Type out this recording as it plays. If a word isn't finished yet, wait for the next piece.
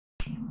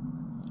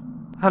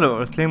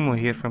Hello, Earthlimo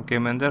here from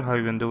Commander. How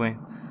you been doing?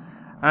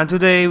 And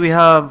today we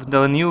have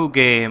the new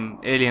game,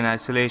 Alien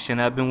Isolation.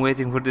 I've been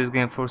waiting for this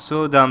game for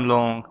so damn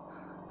long,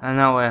 and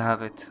now I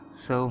have it.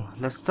 So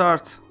let's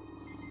start.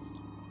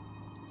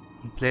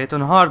 Play it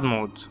on hard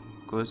mode,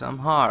 cause I'm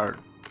hard.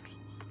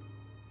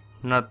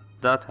 Not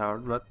that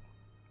hard, but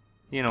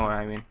you know what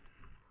I mean.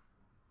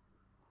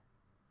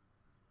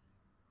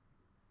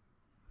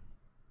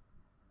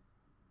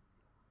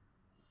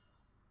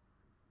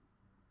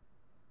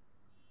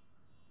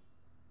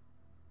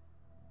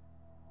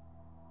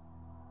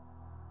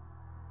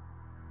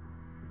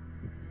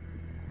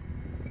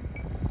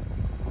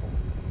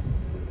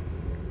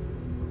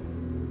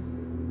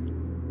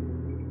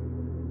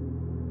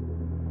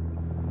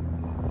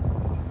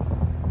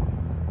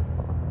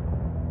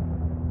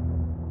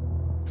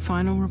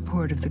 Final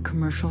report of the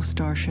commercial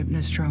starship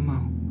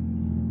Nostromo.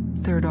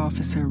 Third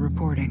officer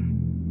reporting.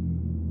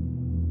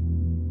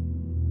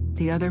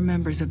 The other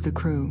members of the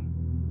crew: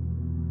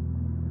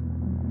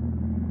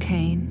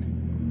 Kane,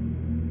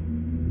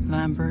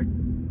 Lambert,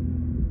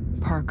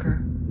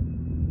 Parker,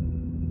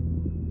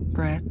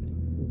 Brett,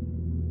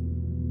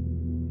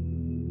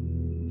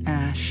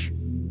 Ash,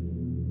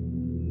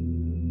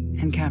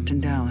 and Captain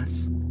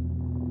Dallas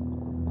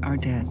are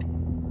dead.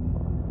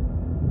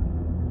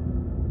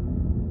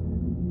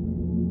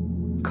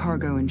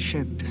 Cargo and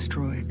ship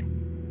destroyed.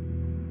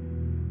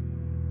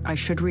 I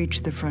should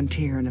reach the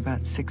frontier in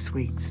about 6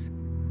 weeks.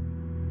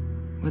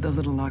 With a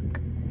little luck,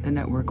 the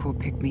network will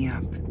pick me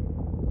up.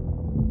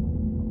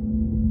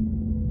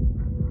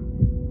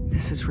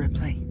 This is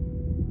Ripley.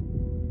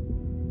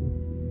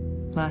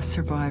 Last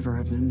survivor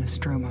of the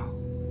Nostromo.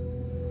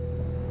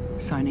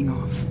 Signing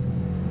off.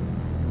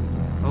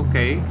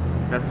 Okay,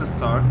 that's a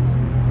start.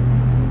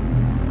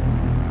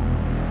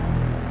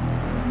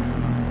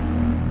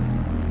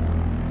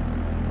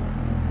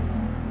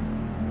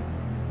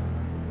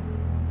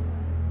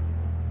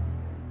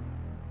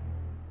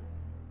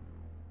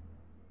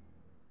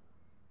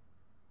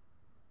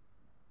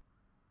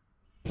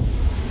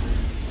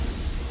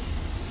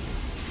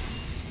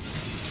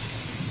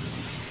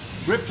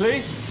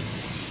 Ripley?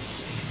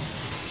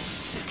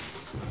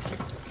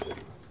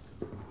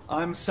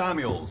 I'm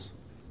Samuels.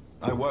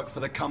 I work for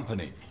the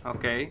company.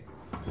 Okay.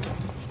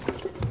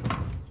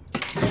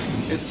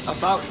 It's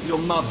about your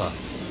mother.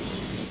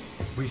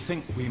 We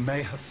think we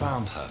may have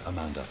found her,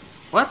 Amanda.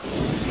 What?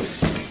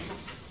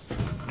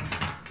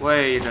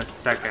 Wait a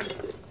second.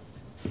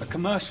 A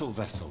commercial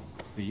vessel,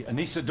 the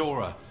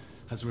Anisadora,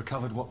 has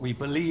recovered what we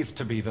believe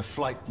to be the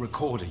flight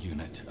recorder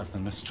unit of the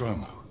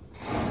Nostromo.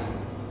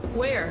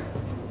 Where?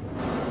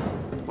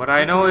 What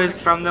I know is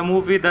from the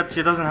movie that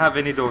she doesn't have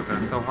any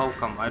daughter, so how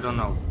come? I don't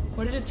know.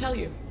 What did it tell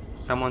you?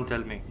 Someone tell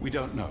me. We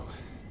don't know.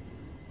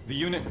 The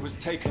unit was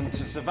taken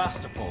to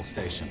Sevastopol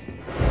station.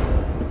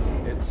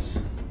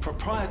 It's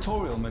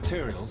proprietorial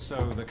material,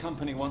 so the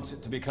company wants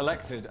it to be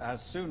collected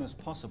as soon as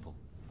possible.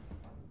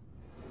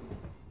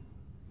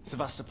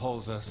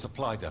 Sevastopol's a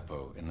supply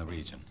depot in the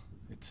region.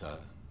 It's a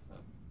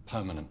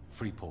permanent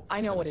free port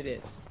facility. I know what it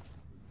is.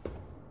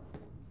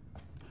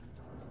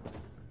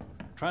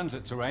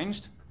 Transit's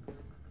arranged.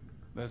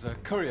 There's a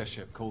courier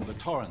ship called the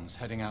Torrens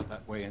heading out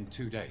that way in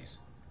 2 days.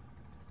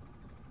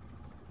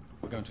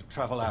 We're going to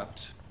travel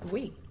out.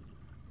 We?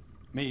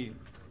 Me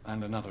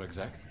and another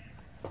exec.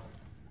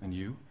 And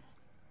you,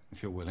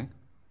 if you're willing.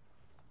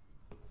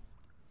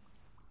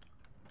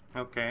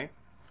 Okay.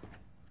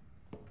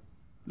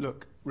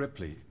 Look,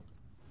 Ripley,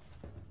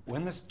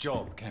 when this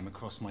job came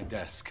across my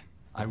desk,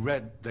 I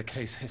read the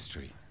case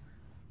history.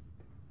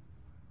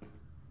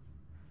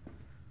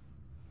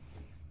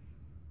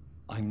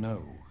 I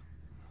know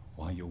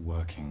why you're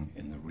working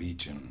in the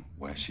region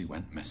where she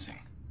went missing.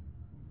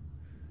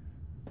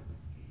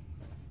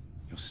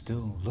 You're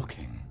still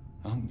looking,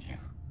 aren't you?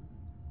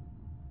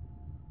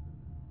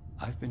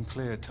 I've been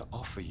cleared to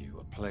offer you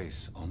a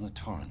place on the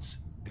Torrens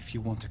if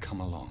you want to come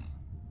along.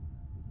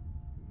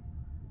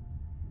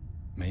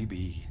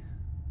 Maybe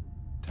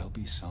there'll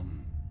be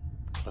some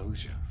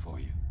closure for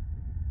you.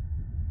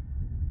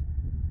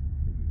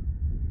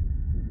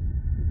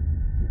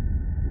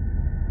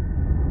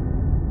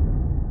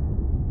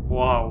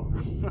 Wow.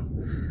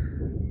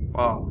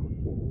 Wow.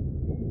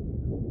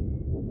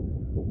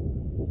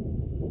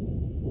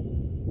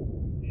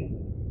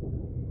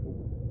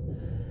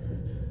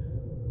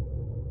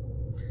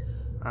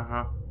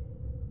 Uh-huh.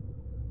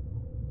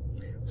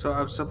 So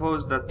I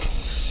suppose that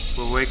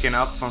we're waking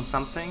up from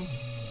something?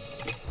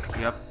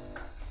 Yep.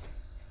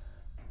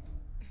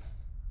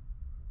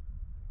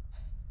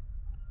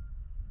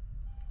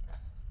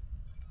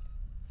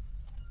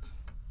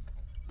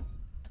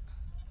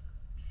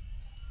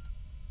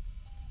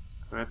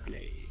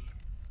 Ripley.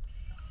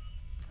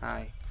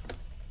 Hi.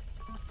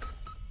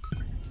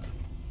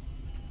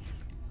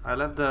 I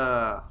love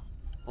the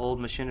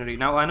old machinery.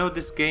 Now I know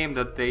this game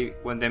that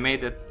when they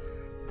made it,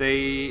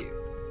 they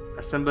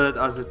assembled it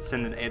as it's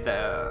in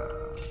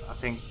I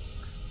think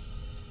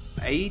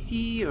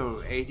 80 or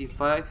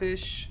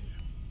 85-ish.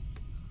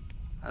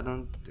 I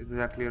don't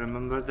exactly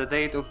remember the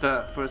date of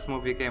the first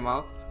movie came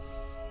out,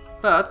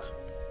 but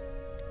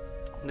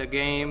The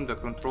game, the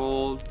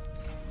controls,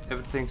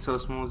 everything so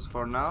smooth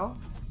for now,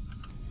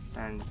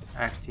 and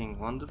acting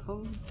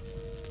wonderful.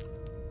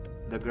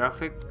 The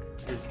graphic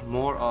is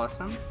more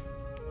awesome.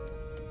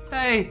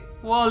 Hey,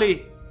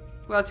 Wally,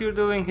 what you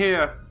doing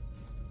here?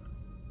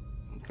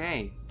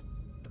 Okay,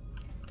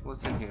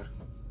 what's in here?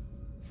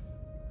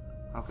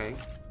 Okay,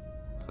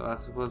 so I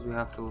suppose we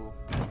have to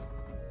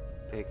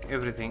take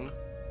everything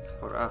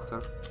for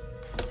after.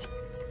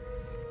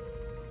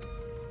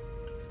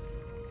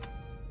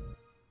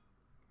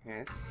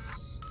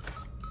 Yes,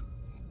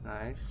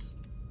 nice.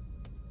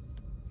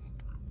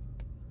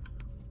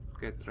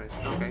 Get dressed,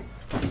 okay.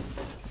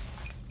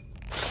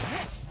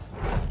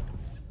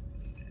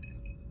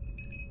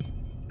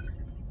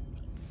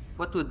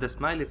 What with the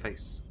smiley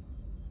face?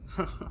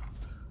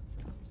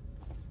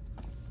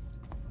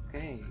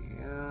 Okay,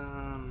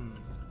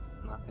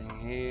 nothing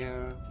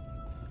here.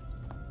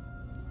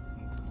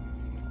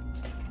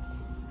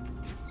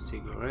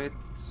 Cigarette.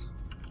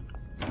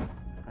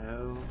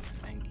 Hello,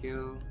 thank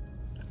you.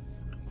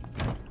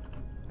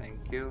 Thank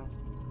you.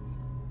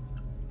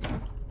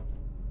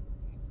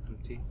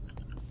 Empty.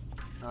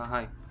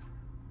 Hi.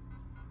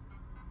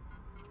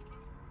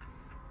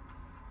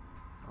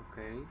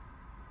 Okay.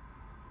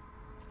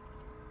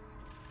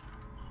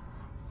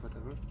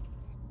 Whatever.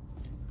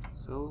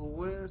 So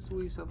where's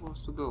we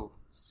supposed to go?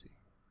 Let's see.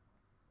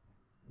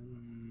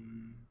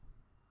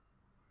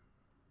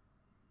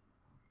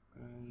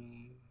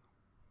 Okay.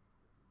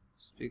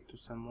 Speak to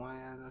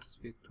somewhere. Let's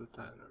speak to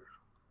Tyler.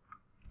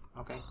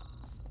 Okay.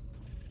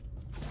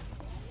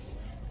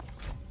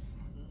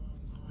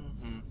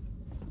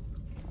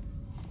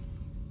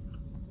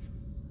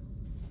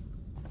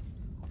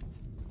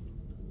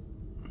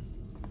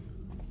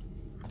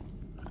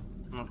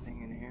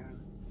 Nothing in here.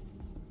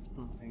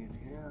 Nothing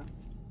in here.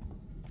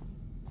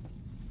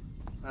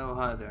 Oh,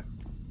 hi there.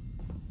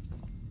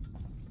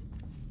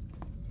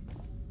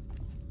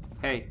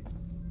 Hey.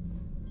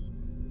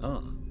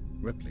 Ah,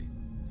 Ripley.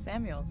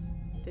 Samuels,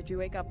 did you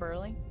wake up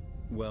early?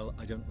 Well,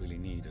 I don't really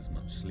need as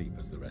much sleep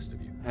as the rest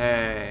of you.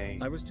 Hey.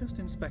 I was just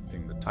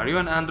inspecting the Are you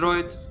an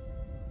android? facilities.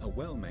 A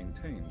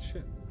well-maintained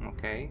ship.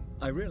 Okay.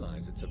 I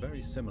realize it's a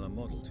very similar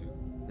model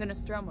to... The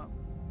Nostromo.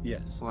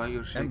 Yes. Why are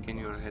you shaking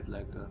your Impulse. head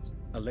like that?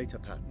 A later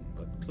pattern,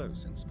 but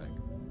close in spec.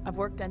 I've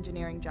worked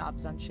engineering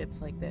jobs on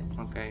ships like this.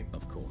 Okay.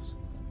 Of course.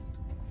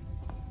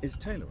 Is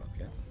Taylor up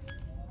yet?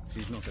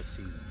 She's not a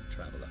seasoned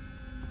traveler.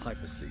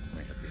 Hypersleep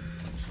may have been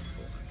punishing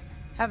for her.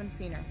 Haven't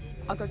seen her.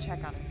 I'll go check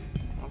on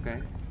her.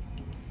 Okay.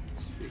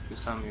 Speak to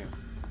Samuel.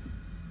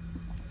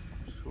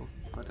 Sure,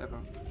 whatever.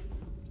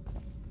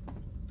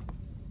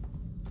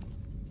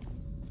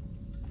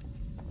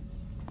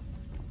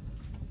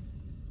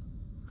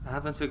 I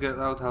haven't figured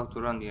out how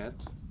to run yet,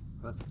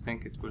 but I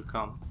think it will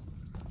come.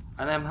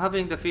 And I'm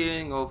having the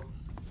feeling of...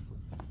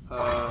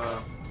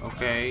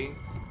 okay.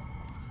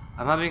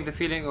 I'm having the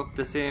feeling of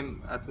the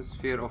same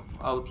atmosphere of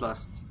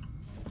Outlast.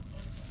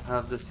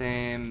 Have the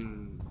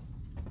same...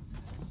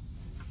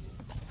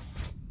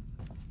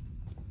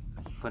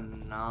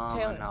 phenomenal...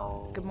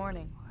 Taylor, good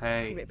morning.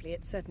 Hey. Ripley,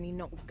 it's certainly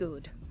not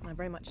good. I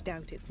very much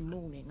doubt it's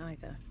morning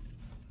either.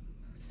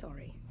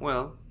 Sorry.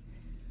 Well,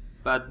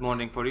 bad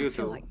morning for you I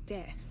feel too. like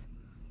death.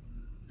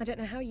 I don't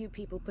know how you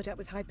people put up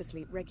with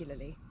hypersleep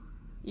regularly.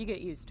 You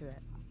get used to it.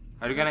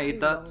 Are you gonna Don't eat do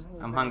that? long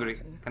haul I'm very hungry.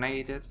 often. Can I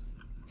eat it?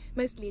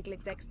 Most legal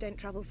execs don't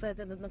travel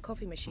further than the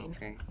coffee machine.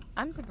 Okay.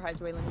 I'm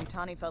surprised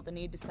Weyland-Yutani felt the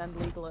need to send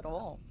legal at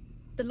all.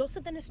 The loss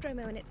of the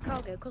Nostromo and its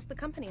cargo cost the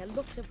company a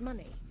lot of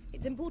money.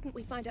 It's important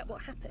we find out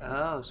what happened.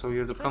 Oh, so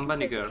you're the If I can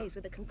company close the girl. case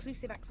with a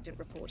conclusive accident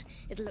report,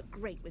 it'll look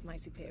great with my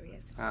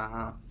superiors.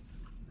 Uh-huh.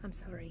 I'm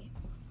sorry.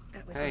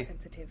 That was Hey.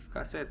 insensitive.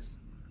 Cassettes.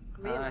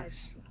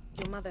 Realize Nice.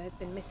 your mother has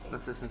been missing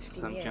Let's listen to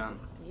 15 some years, John.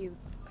 and you...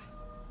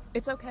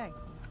 It's okay.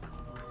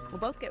 We'll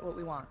both get what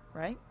we want,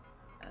 right?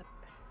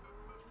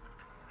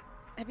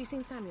 Have you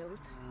seen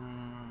Samuels?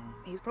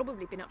 He's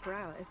probably been up for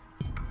hours.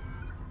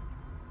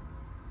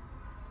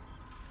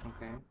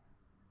 Okay.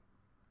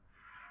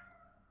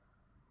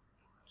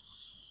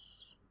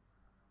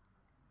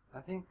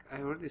 I think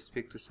I already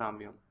speak to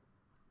Samuel.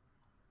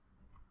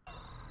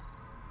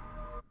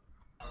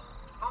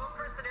 All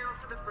personnel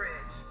to the bridge.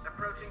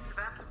 Approaching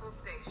Sevastopol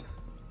Station.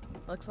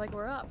 Looks like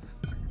we're up.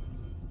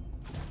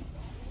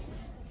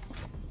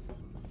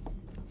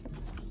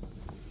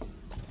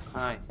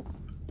 Hi.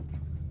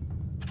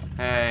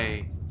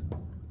 Hey.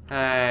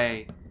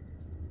 Hey.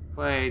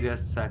 Wait a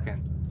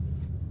second.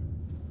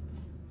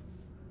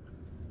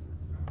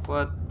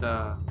 What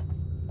the...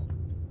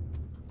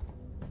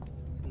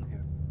 What's in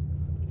here?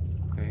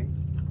 Okay.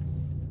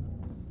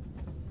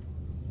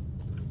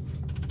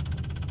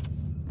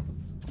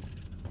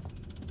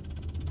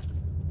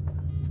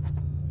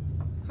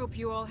 Hope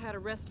you all had a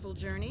restful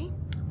journey.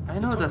 I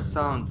know the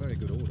sound. Very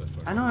good order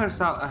for I know her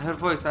sound, her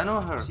voice. I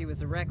know her. She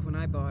was a wreck when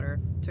I bought her.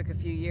 Took a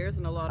few years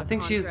and a lot I of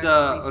think she's contracts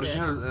the to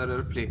refit. original She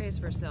Ripley. pays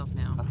for herself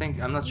now. I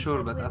think, I'm not You sure,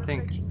 said but we're I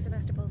think. approaching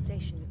Sevastopol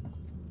Station.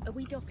 Are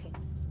we docking?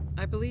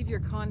 I believe your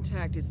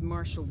contact is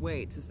Marshal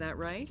Waits, is that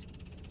right?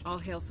 I'll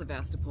hail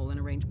Sevastopol and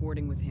arrange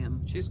boarding with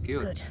him. She's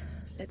cute. Good.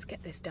 let's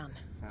get this done.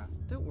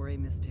 Don't worry,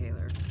 Miss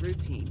Taylor.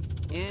 Routine.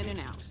 In and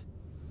out.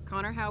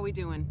 Connor, how we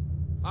doing?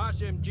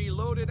 SMG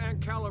loaded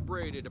and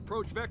calibrated.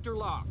 Approach vector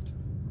locked.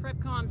 Prep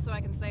comm so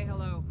I can say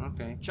hello.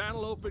 Okay.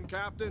 Channel open,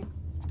 Captain.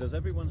 Does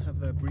everyone have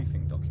their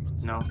briefing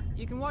documents? No.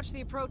 You can watch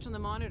the approach on the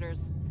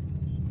monitors.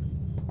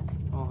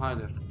 Oh, hi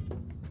there.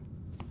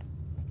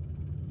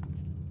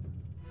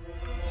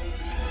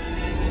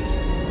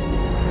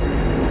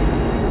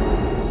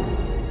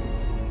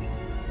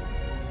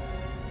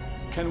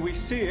 Can we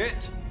see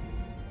it?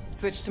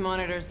 Switch to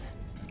monitors.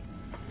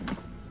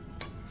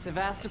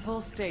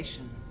 Sevastopol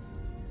Station.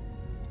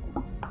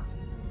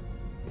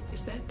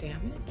 Is that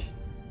damage?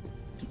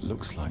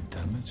 Looks like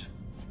damage.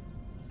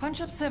 Punch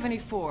up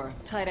 74.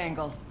 Tight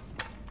angle.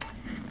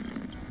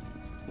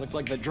 Looks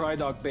like the dry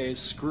dock bay is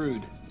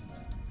screwed.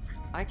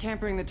 I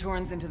can't bring the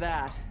Torrens into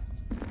that.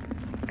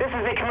 This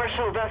is the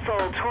commercial vessel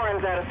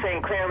Torrens out of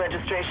St. Clair,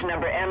 registration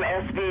number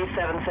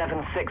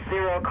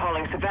MSV7760,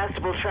 calling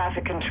Sevastopol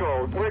Traffic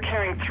Control. We're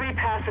carrying 3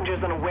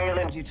 passengers on a whale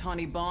in...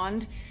 Yutani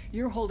Bond,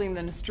 you're holding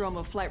the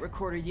Nostromo flight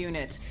recorder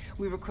unit.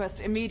 We request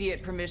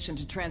immediate permission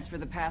to transfer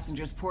the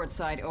passengers port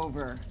side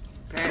over.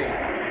 This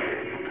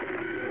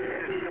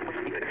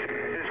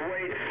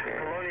Wits,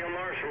 Colonial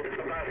Marshal,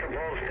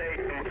 Sevastopol State,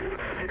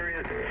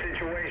 serious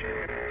situation.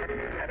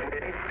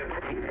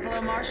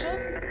 Hello, Marshal?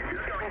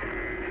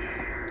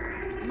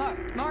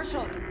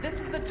 Marshal, this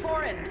is the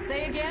Torrens.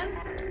 Say again?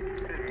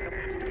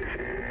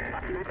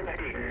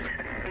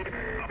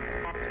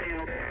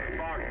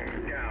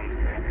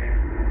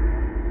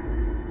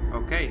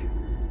 Okay.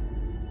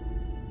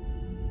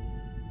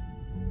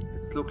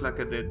 It looks like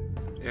a dead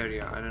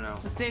area, I don't know.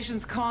 The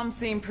station's comms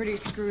seem pretty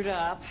screwed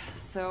up,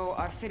 so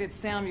I fitted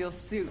Samuel's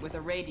suit with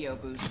a radio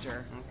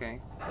booster. Okay.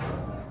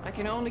 I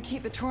can only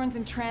keep the Torrens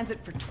in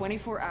transit for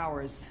 24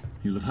 hours.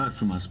 You'll have heard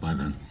from us by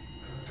then.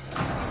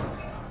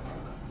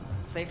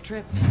 Safe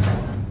trip.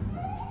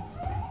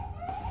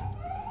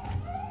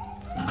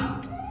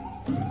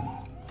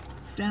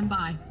 Stand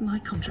by. My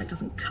contract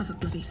doesn't cover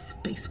bloody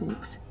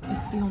spacewalks.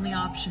 It's the only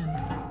option,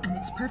 and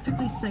it's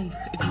perfectly safe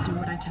if you do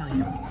what I tell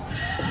you.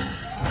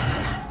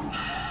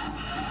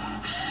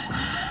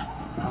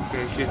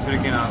 Okay, she's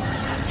freaking out.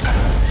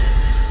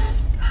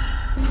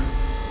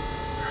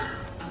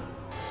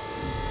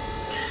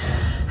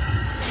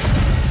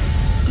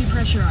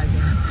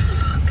 Depressurizing.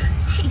 Fuck.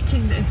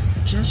 Hating this.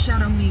 Just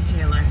shadow me,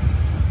 Taylor.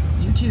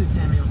 You too,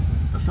 Samuels.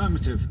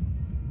 Affirmative.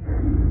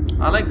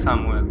 I like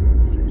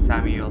Samuels.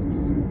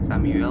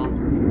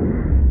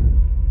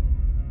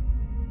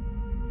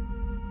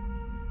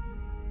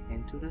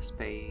 Into the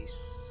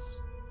space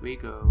we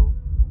go.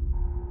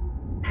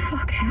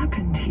 Fuck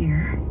happened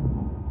here?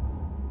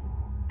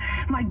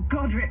 My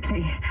God,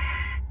 Ripley.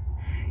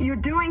 You're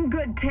doing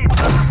good, Taylor.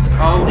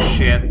 Oh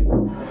shit.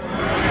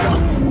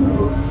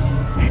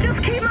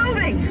 Just keep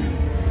moving.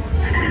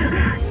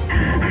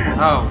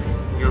 Oh,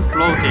 you're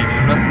floating,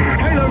 you're not moving.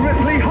 Taylor,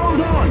 Ripley,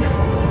 hold on.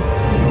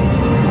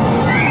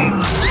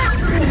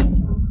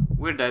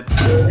 We're dead.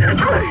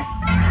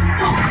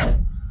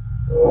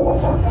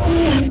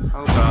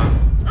 Oh god.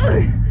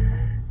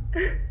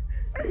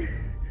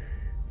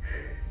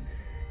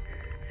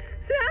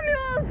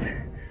 Samuels!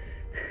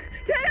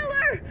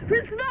 Taylor!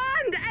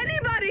 Respond!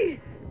 Anybody!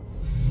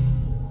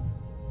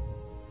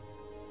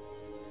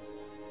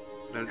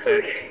 They're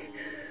dead.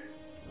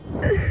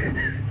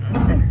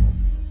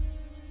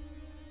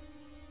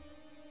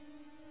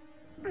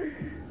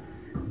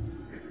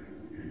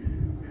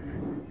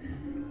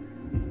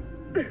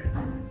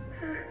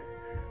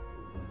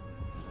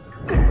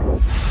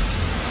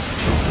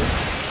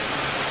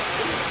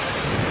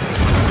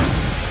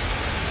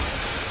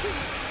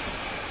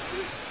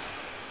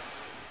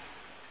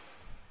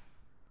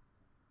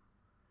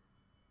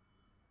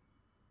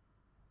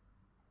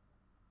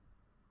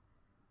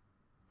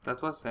 That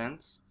was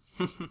tense.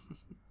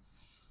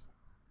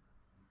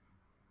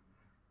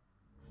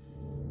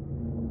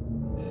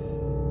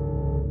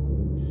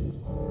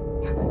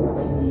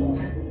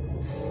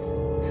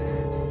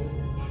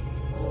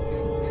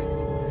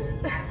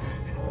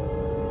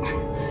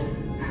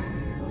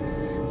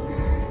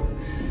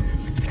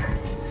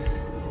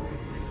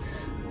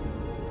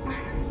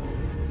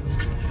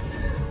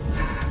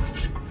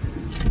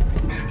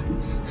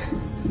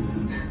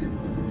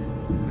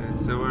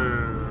 So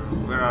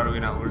where are we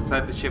now? We're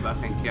inside the ship, I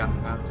think. Yeah, we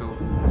have to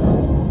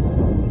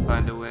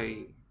find a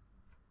way.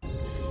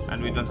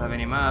 And we don't have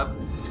any map.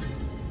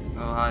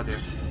 Oh, hi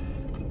there.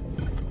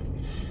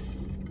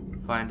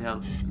 Find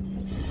help.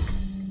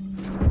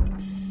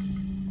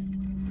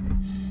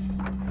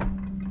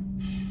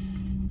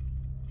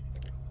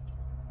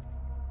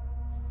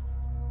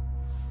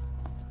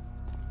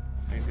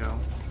 There you go.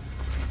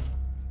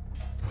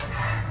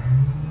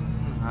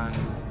 And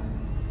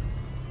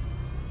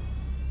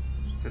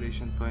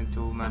installation point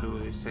to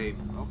manually save.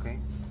 Okay.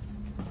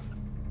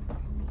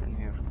 It's in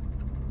here.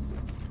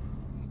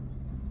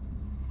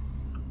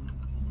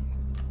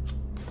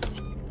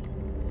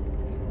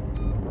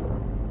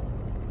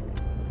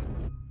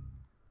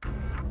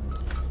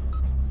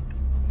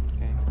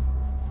 Okay.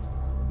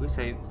 We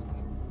saved.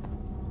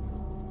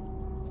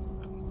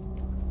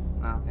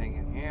 Nothing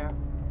in here.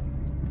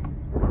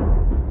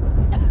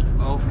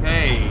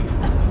 Okay.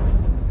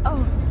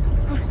 Oh.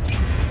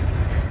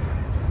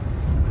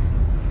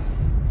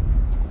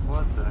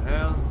 What the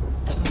hell?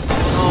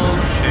 Oh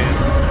shit.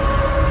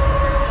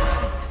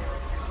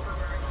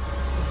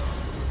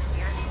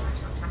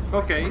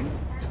 Okay.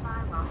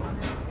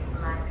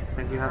 I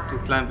think you have to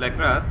climb like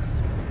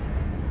rats.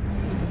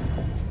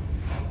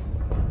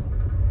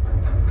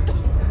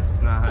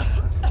 Nah.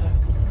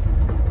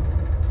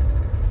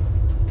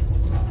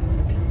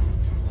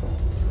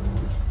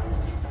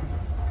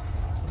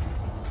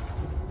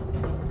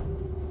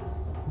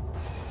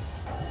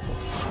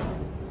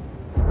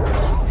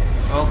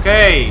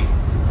 Okay.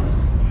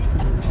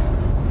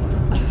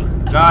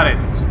 Got it.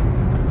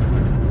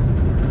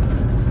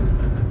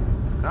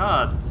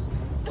 God.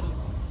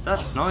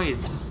 That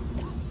noise.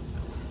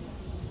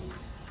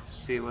 Let's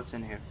see what's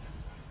in here.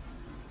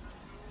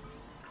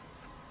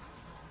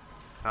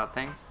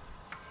 Nothing.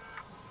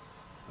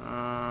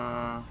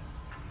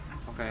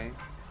 Okay.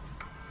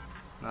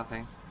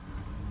 Nothing.